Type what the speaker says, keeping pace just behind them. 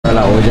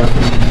La Olla. There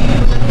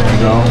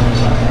you go.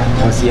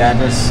 What's the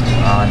address?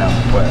 Oh no,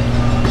 but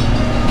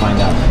find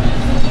out.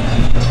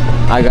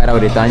 I got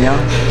Auritania.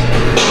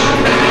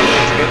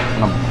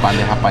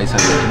 Bandeja paisa.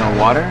 No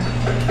water?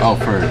 Oh,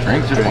 for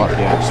drinks, just water.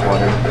 Yeah, just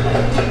water.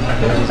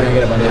 He's gonna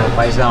get a bandeja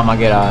paisa. I'm gonna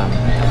get a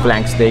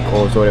flank steak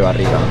or sobre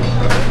barriga.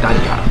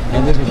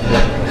 And this is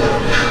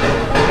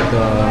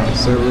the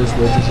servers,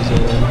 waitresses,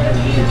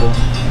 people.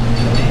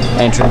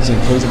 Entrance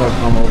and please about to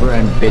come over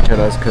and bitch at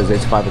us because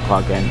it's 5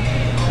 o'clock and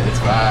It's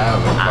 5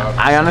 o'clock.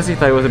 I honestly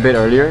thought it was a bit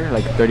earlier,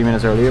 like 30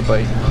 minutes earlier, but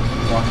he's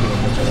walking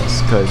and bitch at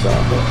us because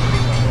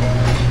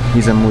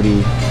he's a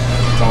moody.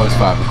 It's always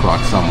 5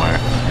 o'clock somewhere,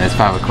 and it's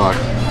 5 o'clock.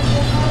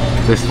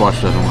 This watch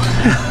doesn't work.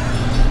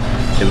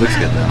 It looks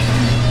good though.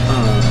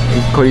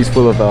 Cody's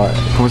full of,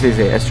 ¿cómo se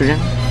dice? Estrogen?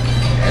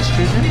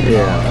 Estrogen?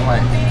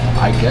 Yeah.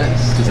 I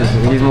guess.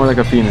 He's more like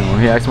a female.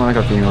 He acts more like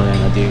a female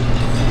than a dude.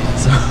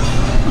 So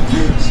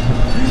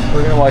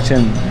we're gonna watch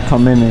him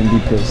come in and be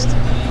pissed.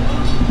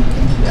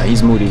 Yeah,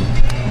 he's moody.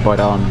 But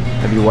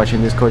if you're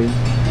watching this, Cody,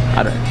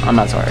 I'm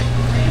not sorry.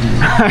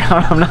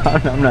 I'm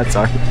not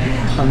sorry.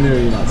 I'm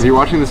literally not sorry. Are you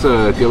watching this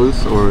Tia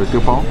Luz or Tia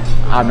Paul?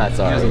 I'm not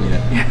sorry. He doesn't mean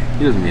it.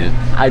 He doesn't mean it.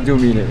 I do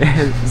mean it.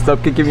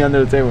 Stop kicking me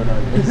under the table now.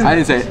 I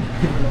didn't say it.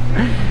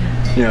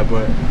 Yeah,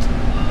 but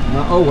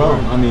oh well.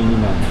 I mean, you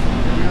know.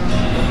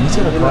 He's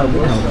got a car with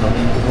him.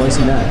 Why is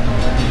he mad?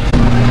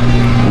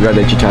 We got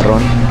the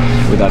chicharrón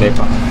with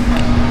arepa.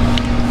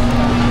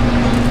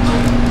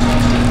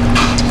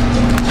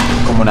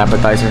 Como an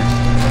appetizer.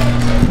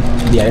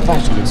 The arepa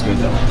actually looks good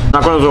though.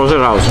 Not con los ojos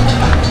cerrados.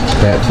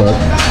 Bad fuck.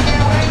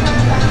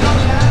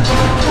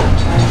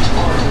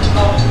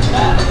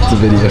 It's a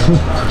video.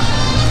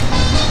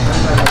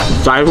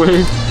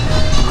 Sideways.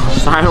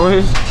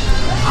 Sideways.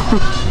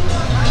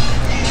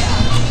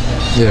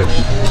 Yeah.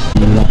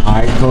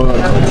 Alright,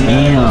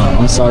 damn.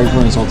 I'm sorry for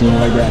insulting you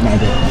like that. No,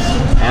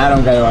 I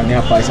don't got it on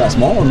there. Price that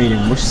small or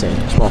medium? What you say?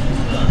 Small.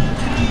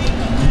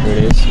 Here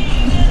it is.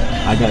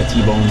 I got a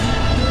T-bone.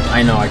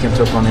 I know. I came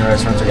to a Colombian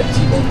restaurant to get a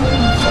T-bone.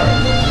 Sorry. I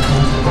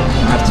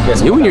have to get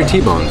some. You and your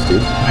T-bones,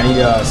 dude. I need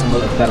some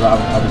of that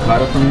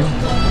avocado from you.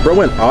 Bro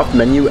went off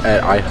menu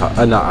at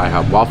IHOP, not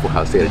IHOP, Waffle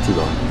House to get a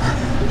T-bone.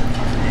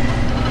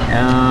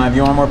 If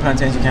you want more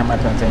plantains, you can have my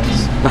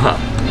plantains.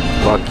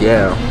 Fuck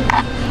yeah.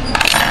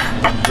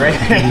 Great.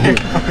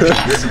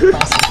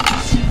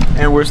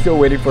 And we're still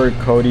waiting for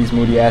Cody's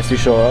moody ass to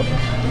show up.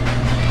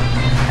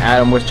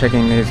 Adam was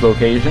checking his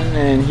location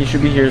and he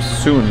should be here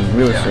soon,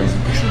 really soon.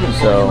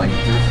 So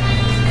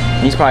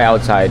he's probably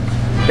outside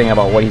thinking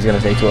about what he's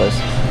gonna say to us.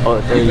 Oh,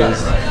 there he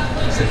is.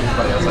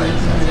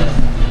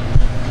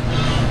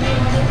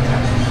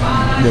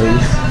 There he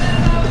is.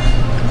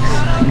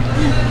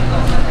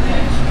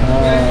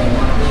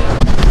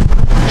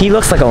 He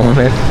looks like a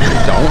woman.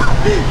 Don't.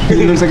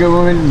 He looks like a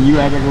woman. You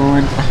act like a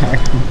woman.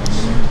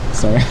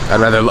 Sorry.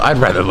 I'd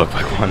rather look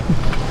like one.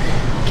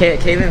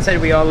 Caitlin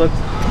said we all look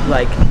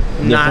like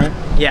not.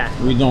 Yeah.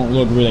 We don't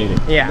look related.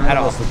 Yeah, at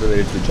all. Look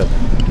related to each other.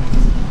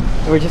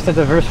 We're just a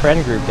diverse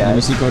friend group, Let me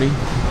guys. see, Cody.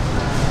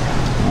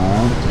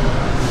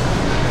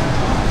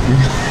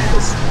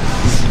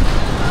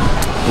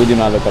 We do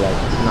not look alike.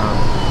 No.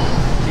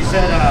 She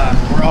said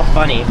we're all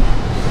funny.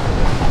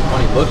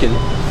 Funny looking.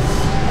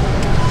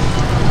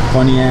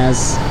 Funny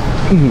ass.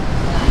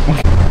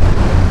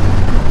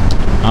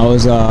 I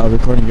was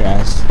recording your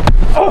ass.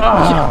 Oh,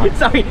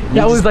 sorry.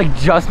 That was like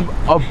just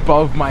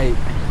above my.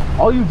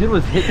 All you did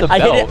was hit the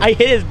belt. I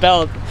hit his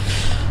belt.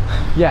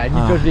 Yeah, and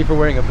you judged me for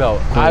wearing a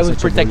belt. I was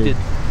protected.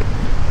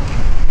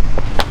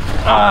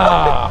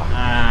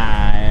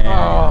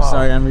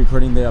 Sorry, I'm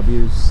recording the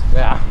abuse.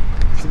 Yeah.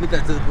 Submit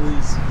that to the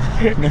police.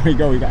 There we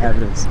go, we got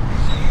evidence.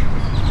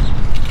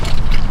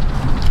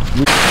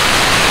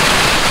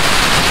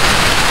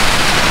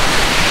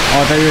 Oh,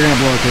 I thought you were gonna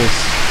blow a kiss.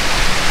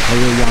 Oh,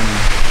 you were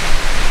yawning.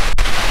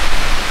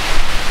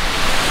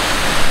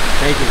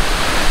 Thank you.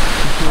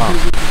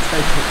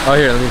 Oh,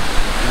 here, let me.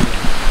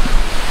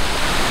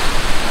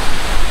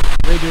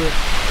 Redo it.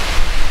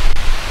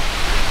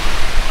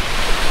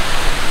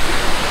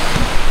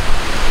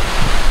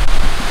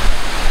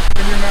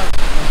 In your mouth.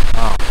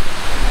 Oh.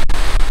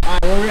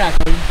 Alright, where we at,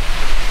 Cody?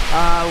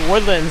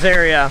 Woodlands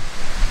area.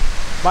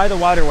 By the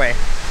waterway.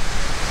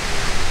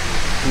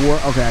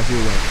 Okay, I see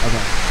the way.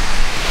 Okay.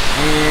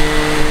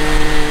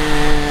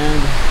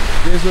 And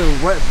this is where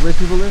what rich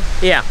people live?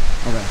 Yeah.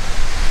 Okay.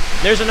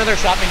 There's another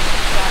shopping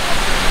spot up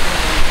there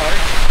in the park.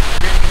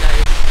 Really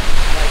nice.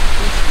 Like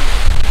Gucci.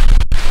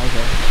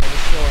 Okay. Like a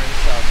store and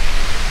stuff.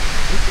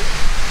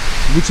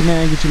 Gucci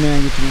man, Gucci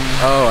man, Gucci man.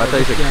 Oh, I thought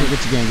you said Gucci gang,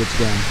 Gucci gang, Gucci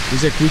gang.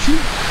 Is it Gucci?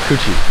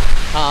 Coochie.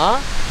 Huh?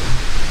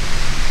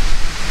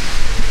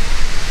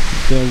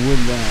 The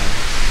Woodlands.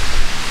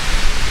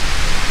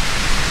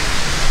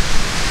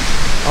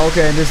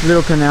 Okay, this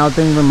little canal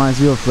thing reminds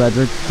you of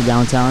Frederick, the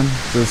downtown,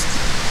 just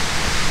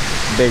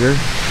bigger.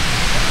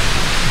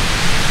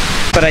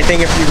 But I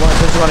think if you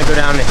just want to go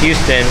down to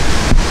Houston,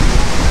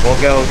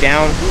 we'll go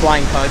down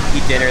Flying Pug,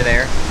 eat dinner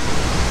there,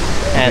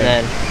 and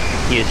then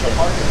Houston,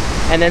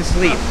 and then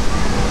sleep.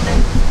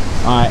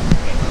 Alright.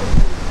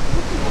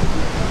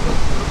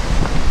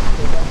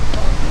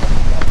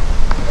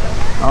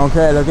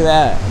 Okay, look at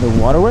that. The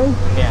waterway?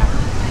 Yeah.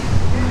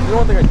 You know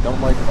one thing I don't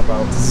like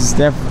about This is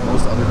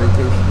most other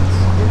vacations?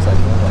 It's like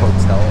the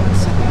hotel.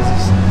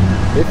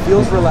 It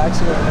feels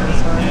relaxing at the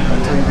time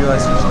until you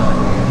realize you're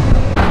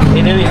not.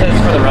 He literally says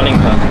it's for the running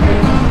club.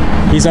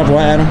 He's up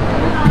what, Adam?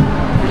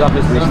 He's off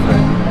his leash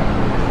today.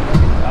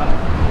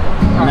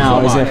 Now,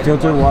 is it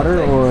filtered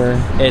water or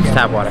It's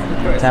tap water.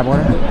 tap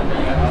water?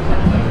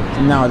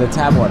 No, the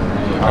tap water.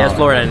 Right? It has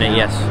Florida in it,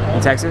 yes.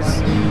 In Texas?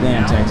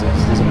 Damn, Texas.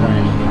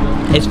 Disappointing.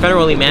 It's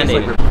federally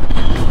mandated.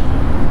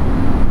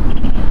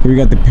 Here we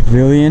got the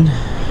pavilion.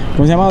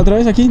 ¿Cómo se llama otra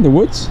vez aquí? The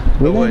Woods?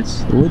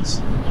 Woodlands? The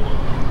Woods.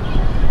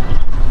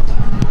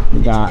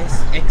 We got...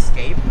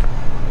 Escape.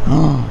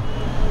 Oh.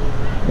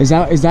 Is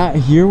that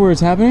here where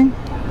it's happening?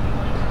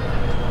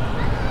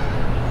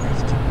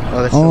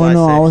 Oh, that's Oh July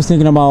no, 6th. I was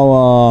thinking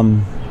about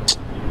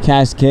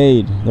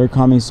Cascade. They're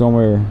coming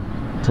somewhere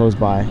close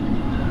by.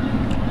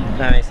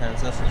 That makes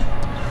sense.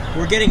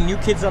 We're getting new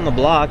kids on the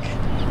block.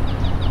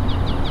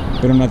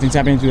 But nothing's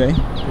happening today?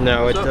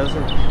 No, it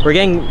doesn't. We're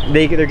getting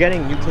they're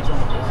getting new kids on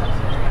the block.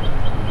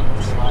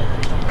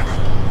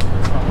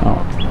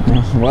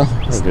 Oh. Well.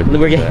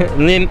 We're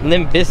getting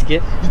Limp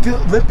Biscuit.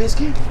 Limp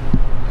Bizkit?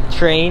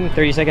 Train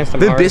 30 Seconds to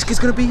Limp Mars. Bizkit's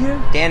gonna be here?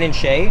 Dan and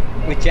Shay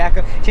with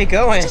Jacko. Jay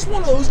Cohen. Just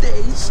one of those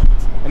days.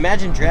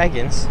 Imagine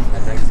Dragons.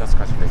 That's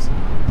cross your face.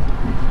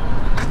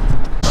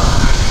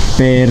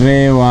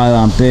 Perreo,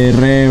 Adam,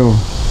 perreo.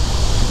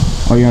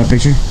 Oh, you want a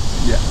picture?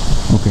 Yeah.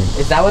 Okay.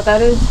 Is that what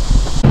that is?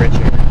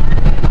 Richard.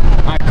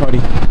 Alright, Cody.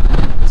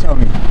 Tell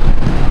me.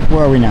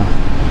 Where are we now?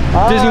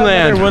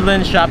 Disneyland. Another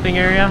Woodlands shopping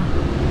area.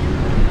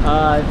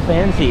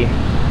 Fancy.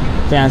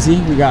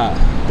 Fancy. We got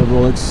the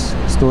Rolex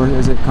store.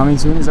 Is it coming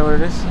soon? Is that what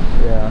it is?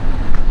 Yeah.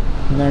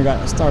 And then we got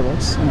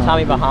Starbucks. You know.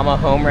 Tommy Bahama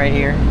home right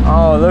here.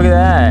 Oh, look at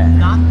that.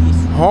 Not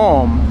these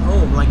Home.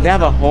 home. Like They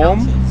have a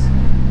home?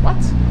 What?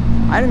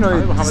 I didn't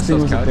know How this much thing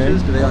those was a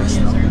couches? thing. Do they like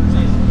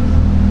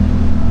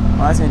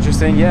Oh, that's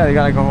interesting. Yeah, they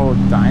got like a whole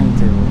dining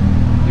table.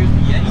 Here's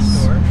the Yeti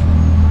store.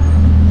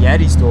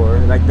 Yeti store,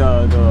 like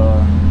the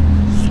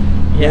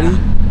Yeah. Yeti.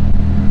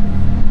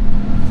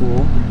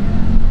 Cool.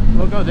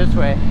 We'll go this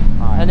way.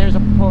 Alright. And there's a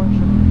Porsche.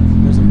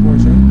 There's a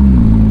Porsche.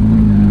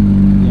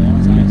 Yeah, that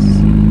was nice.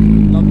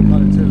 Love the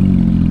color too.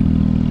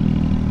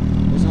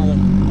 There's another.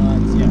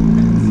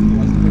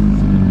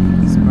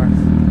 Smurf.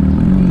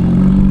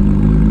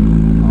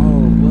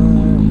 Oh,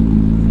 what?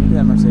 Look at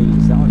that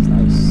Mercedes. That one's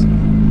nice.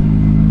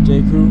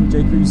 J. Crew,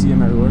 you see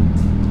him everywhere.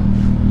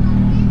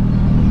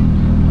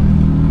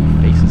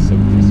 Face is so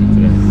greasy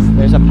today.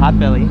 There's a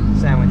Potbelly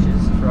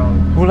sandwiches from.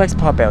 Who likes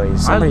Potbellies?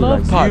 Somebody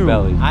likes you.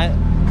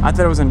 I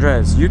thought it was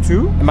Andres. You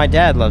too? My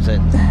dad loves it.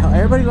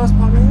 Everybody loves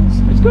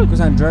Potbellies? It's good.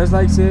 Because Andres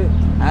likes it.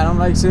 Adam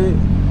likes it.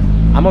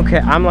 I'm okay.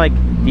 I'm like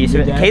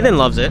decent. Your dad Kaden likes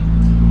loves it.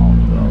 Oh,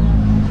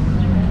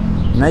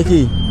 bro.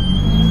 Nike.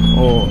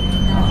 Oh.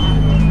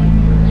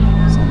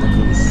 Santa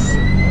Cruz.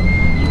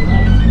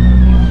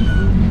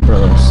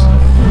 Bros.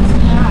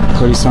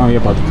 Cody's telling me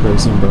about the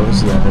Parisian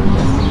bros. Yeah, there we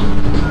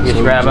go. You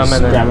just grab them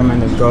and then. grab them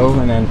and then go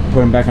and then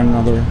put them back on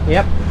another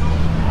Yep.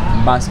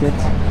 basket.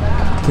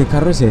 ¿Qué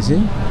carro es ese?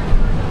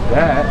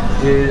 That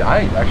is,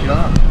 I actually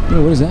don't know.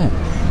 Yo, what is that?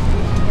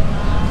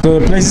 So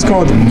the place is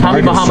called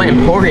Tommy Bahama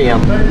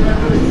Emporium.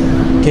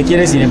 ¿Qué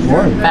quiere decir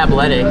Emporium?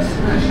 Fabletics.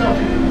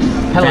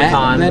 Peloton.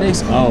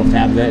 Fabletics? Oh,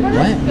 Fabletics.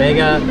 What?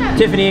 Mega.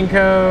 Tiffany &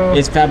 Co.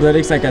 Is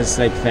Fabletics like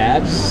like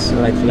Fabs?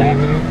 Or like Flab?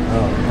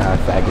 Oh,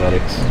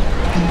 Fagletics.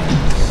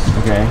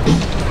 okay.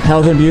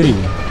 Health and beauty.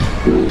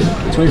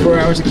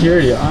 24-hour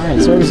security.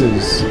 Alright,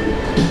 services.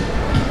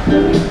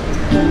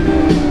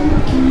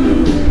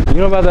 You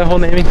know about that whole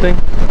naming thing?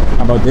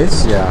 About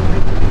this? Yeah.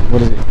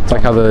 What is it? It's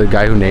like how the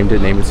guy who named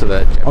it so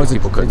that Japanese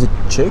people could. It's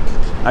a chick?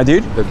 A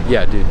dude?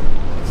 Yeah, dude.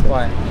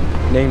 Why?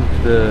 Named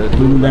the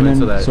Lululemon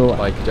so that so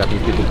like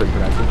Japanese people couldn't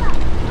pronounce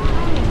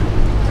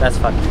it. That's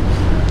fucking.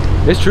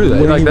 It's true that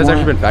What do like you that's want?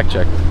 actually been fact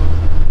checked.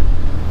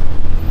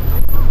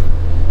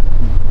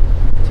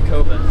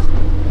 Tacova.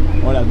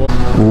 Hola,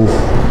 oof.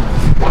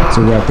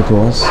 So we're at the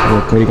cross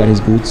where Cody got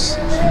his boots.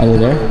 Are they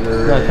there?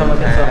 No, come look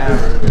at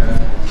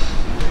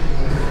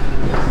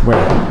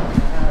Where?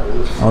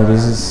 Oh,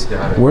 this is.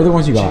 Where are the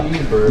ones you got?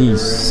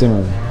 These,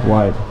 similar,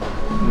 wide.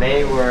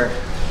 They were.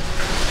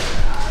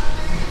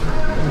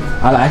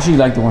 I actually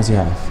like the ones you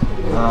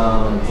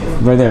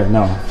have. Right there,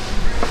 no.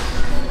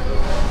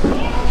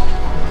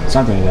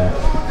 Something like that.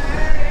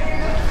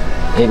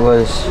 It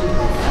was.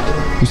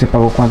 ¿Usted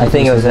pagó cuánto? I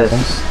think it was por at esas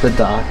botas? the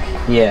dock.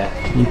 Yeah,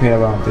 You pay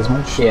around this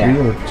much? Yeah.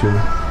 3 or 2?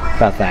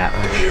 about that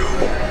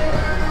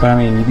much. But I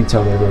mean, you can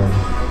tell they're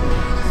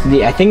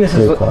good. I think this is.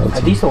 Good What, quality.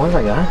 are these the ones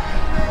I got?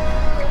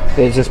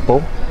 Is this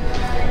bull?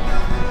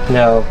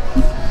 No,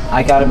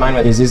 I got it. Mine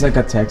with. Is this like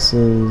a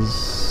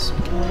Texas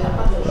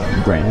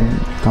brand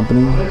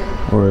company?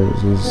 Or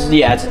is this.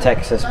 Yeah, it's a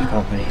Texas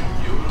company.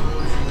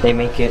 They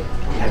make it,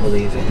 I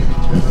believe.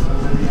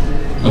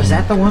 Was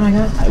that the one I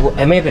got?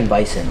 It may have been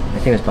Bison. I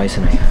think it was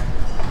Bison I got.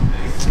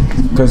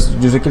 Because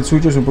yo sé que el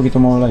suyo es un poquito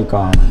more like,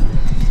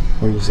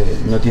 what do you say?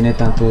 No tiene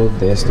tanto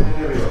de esto.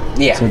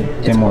 Yeah, So,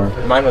 it's they're more.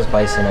 Mine was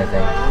Bison, I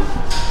think.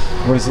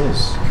 What is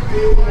this?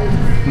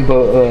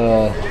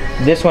 But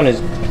this one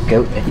is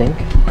goat, I think.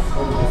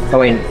 Oh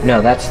wait,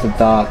 no, that's the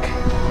dock.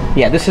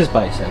 Yeah, this is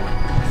bison.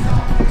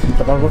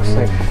 But that looks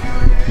like.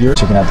 You're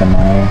checking out the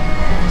Nile.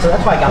 So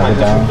that's why I got my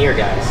goods from here,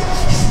 guys.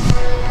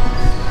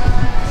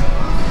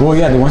 Well,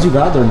 yeah, the ones you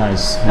got, they're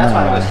nice. That's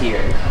why I was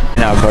here.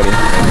 Now, buddy.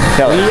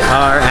 We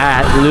are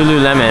at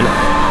Lululemon.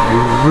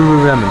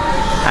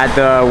 At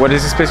the, what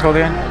is this place called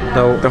again?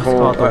 The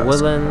whole the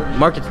Woodlands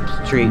Market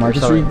Street.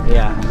 Market Street?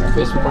 Yeah.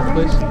 Facebook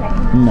Marketplace?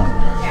 No.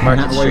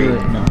 Market Not Street.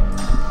 No.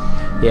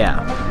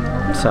 Yeah.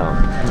 So.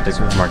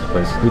 Facebook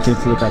Marketplace. We can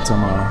look at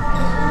some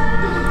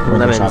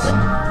Lemons. shopping.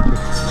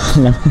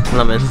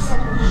 Lemons.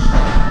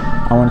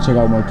 I want to check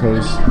out more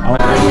clothes. What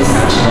did you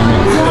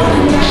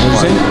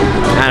say?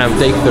 Adam,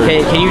 Steak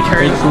Thursday. can you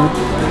turn?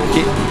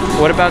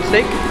 What about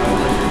steak?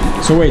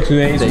 So wait,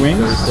 today is Steak wings?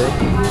 Thursday.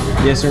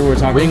 Yes, sir. We're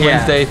talking. Wing Yeah.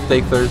 Wednesday,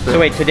 Steak Thursday. So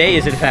wait, today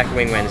is in fact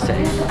Wing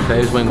Wednesday. Today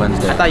is Wing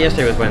Wednesday. I thought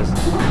yesterday was Wednesday.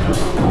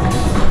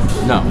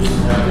 No.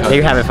 There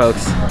you have it,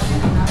 folks.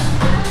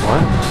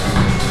 What?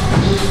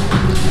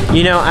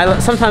 You know,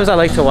 sometimes I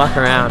like to walk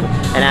around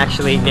and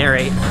actually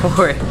narrate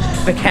for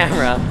the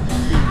camera.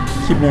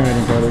 Keep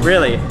narrating, brother.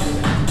 Really.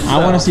 I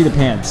want to see the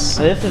pants.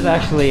 So this is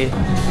actually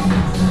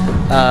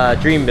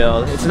dream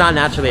build. It's not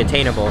naturally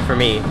attainable for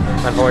me,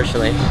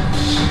 unfortunately.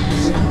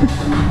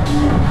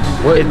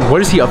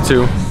 What is he up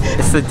to?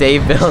 It's the day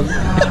build.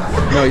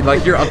 No,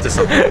 like you're up to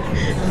something.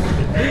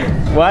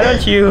 Why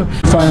don't you?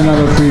 Find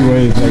another free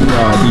wave like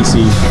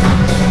DC.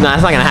 No,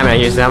 that's not gonna happen. I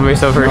use it. I'm gonna be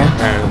so for.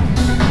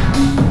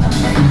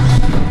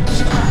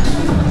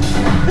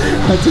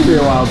 That took me a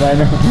while, but I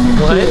know.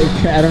 What?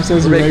 Adam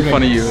says We're you're making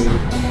fun of you.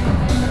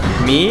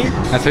 Me?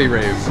 That's how you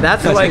rave.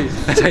 That's like.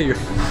 That's how you.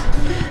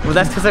 Well,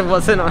 that's because I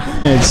wasn't. I'm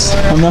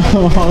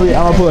hungry.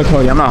 I'm gonna pull a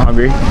Cody. I'm not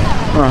hungry.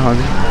 I'm not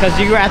hungry. Because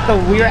we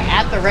were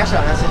at the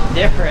restaurant. That's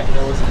different.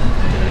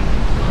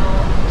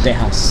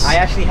 Tejas. I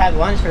actually had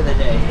lunch for the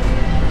day.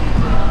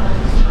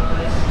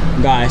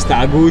 Guys,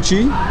 está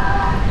Gucci.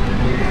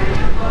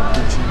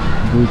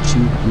 Gucci.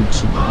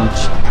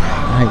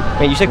 Right.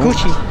 Wait, you said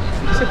Gucci.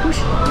 You said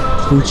Gucci.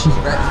 Gucci.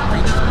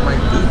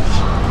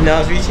 No, I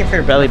was reaching for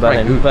your belly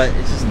button, but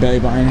it's just. Belly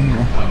button.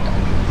 Yeah.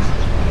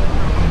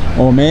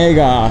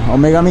 Omega.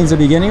 Omega means the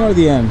beginning or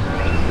the end?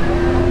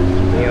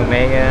 The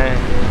Omega.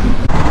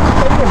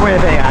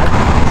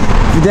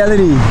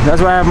 Fidelity.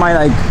 That's why I have my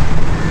like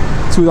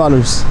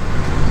 $2.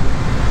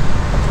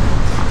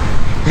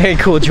 Very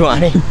cool,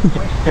 Giovanni.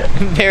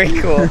 Very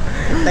cool.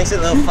 Thanks for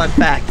the little fun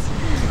fact.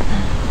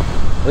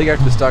 I think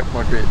after the stock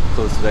market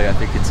closed today, I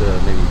think it's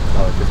maybe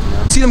 $1.50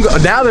 now. See them go.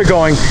 Now they're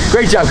going.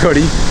 Great job,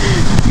 Cody. You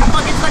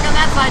fucking stuck on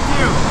that side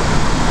too.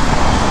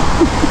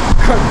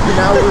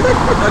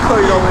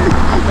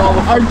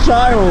 Our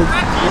child.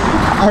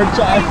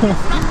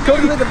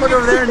 Cody's like the fuck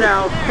over there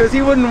now, because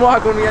he wouldn't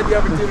walk when we had the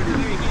opportunity.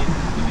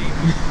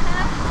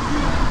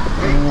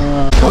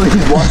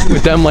 Cody's walking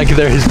with them like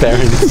they're his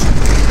parents.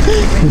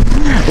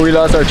 We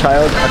lost our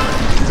child.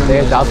 They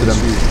adopted him.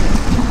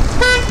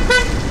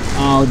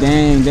 Oh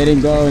dang, they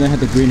didn't go and they had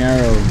the green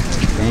arrow.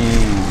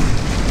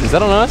 Damn. Is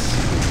that on us?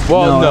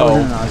 Well, no. It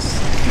wasn't on us.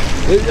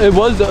 It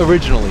was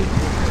originally.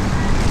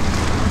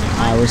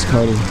 Where's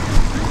Cody?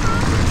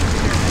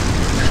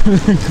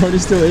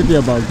 Cody's still iffy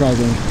about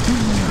crossing.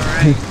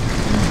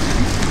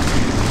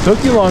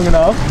 Took you long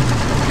enough.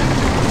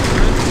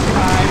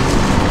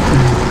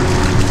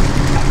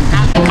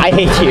 I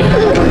hate you.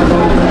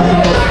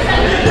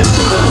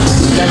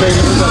 Okay.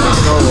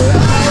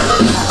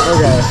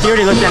 He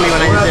already looked at me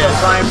when I did this.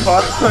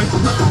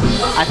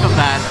 I feel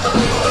bad.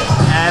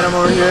 Adam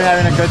over here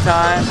having a good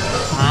time.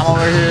 I'm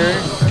over here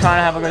trying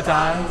to have a good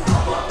time.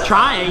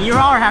 Trying? You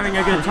are having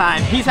a good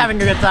time. He's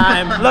having a good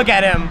time. Look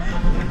at him.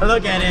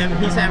 Look at him.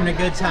 He's having a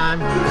good time.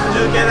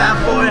 Look at that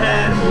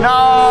forehead.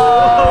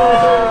 No!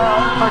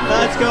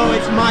 Let's go.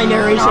 It's my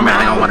narration. Oh man,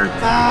 I got water.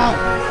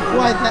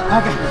 What?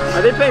 Okay.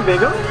 Are they playing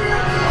bingo?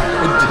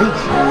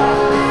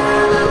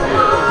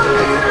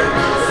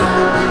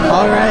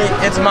 All right,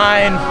 it's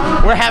mine.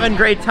 We're having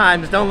great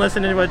times. Don't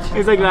listen to what.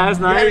 It's like last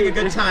You're night. having a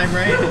good time,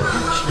 right?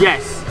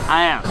 Yes,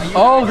 I am.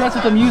 Oh, that's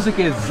what the music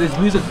is. It's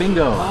music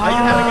bingo. Are you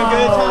having a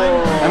good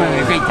time? I'm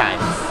having a great time.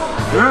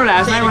 Remember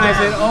last night when I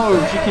said, oh,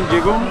 she can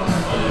jiggle?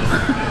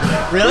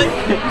 Really?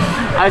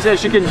 I said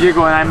she can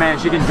jiggle and I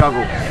meant she can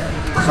juggle.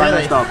 So I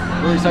messed up.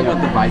 We were talking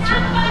about the bite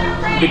trick.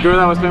 The girl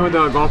that was playing with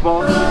the golf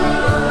ball.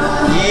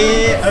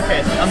 Yeah.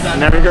 Okay, I'm done.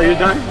 Never go, you're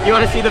done? You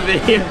want to see the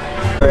video?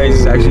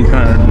 It's actually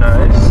kind of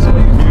nice.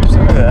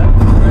 Look at that.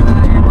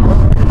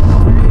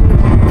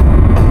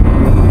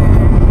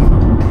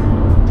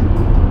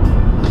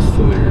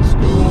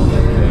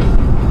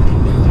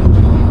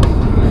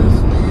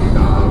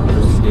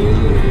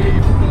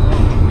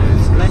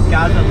 Let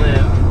Gaza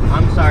live.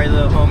 I'm sorry,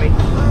 little homie.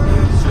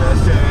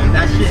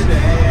 That shit.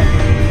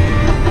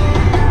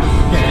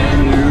 Can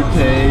you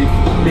take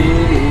me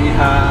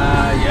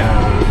higher?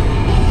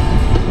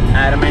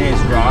 Adam and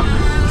his rock.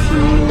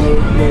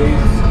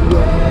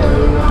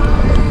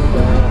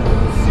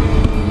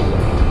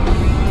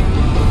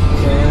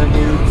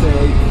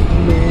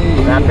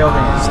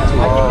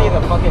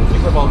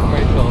 Super Bowl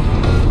commercial.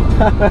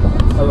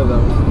 I love that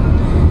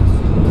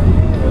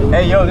one.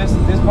 Hey, yo, this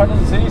part of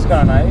the city is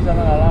kind of nice. I'm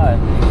not gonna lie.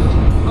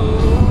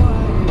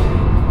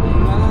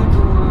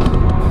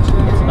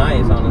 It's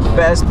nice, honestly.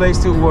 Best place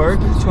to work,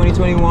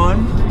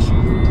 2021.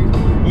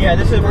 Yeah,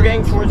 we're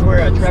getting towards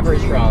where Trevor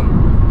is from.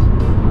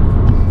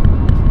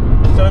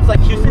 So it's like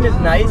Houston is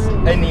nice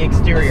in the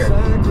exterior.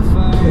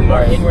 The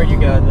more inward you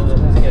go, the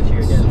less it gets you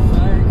again.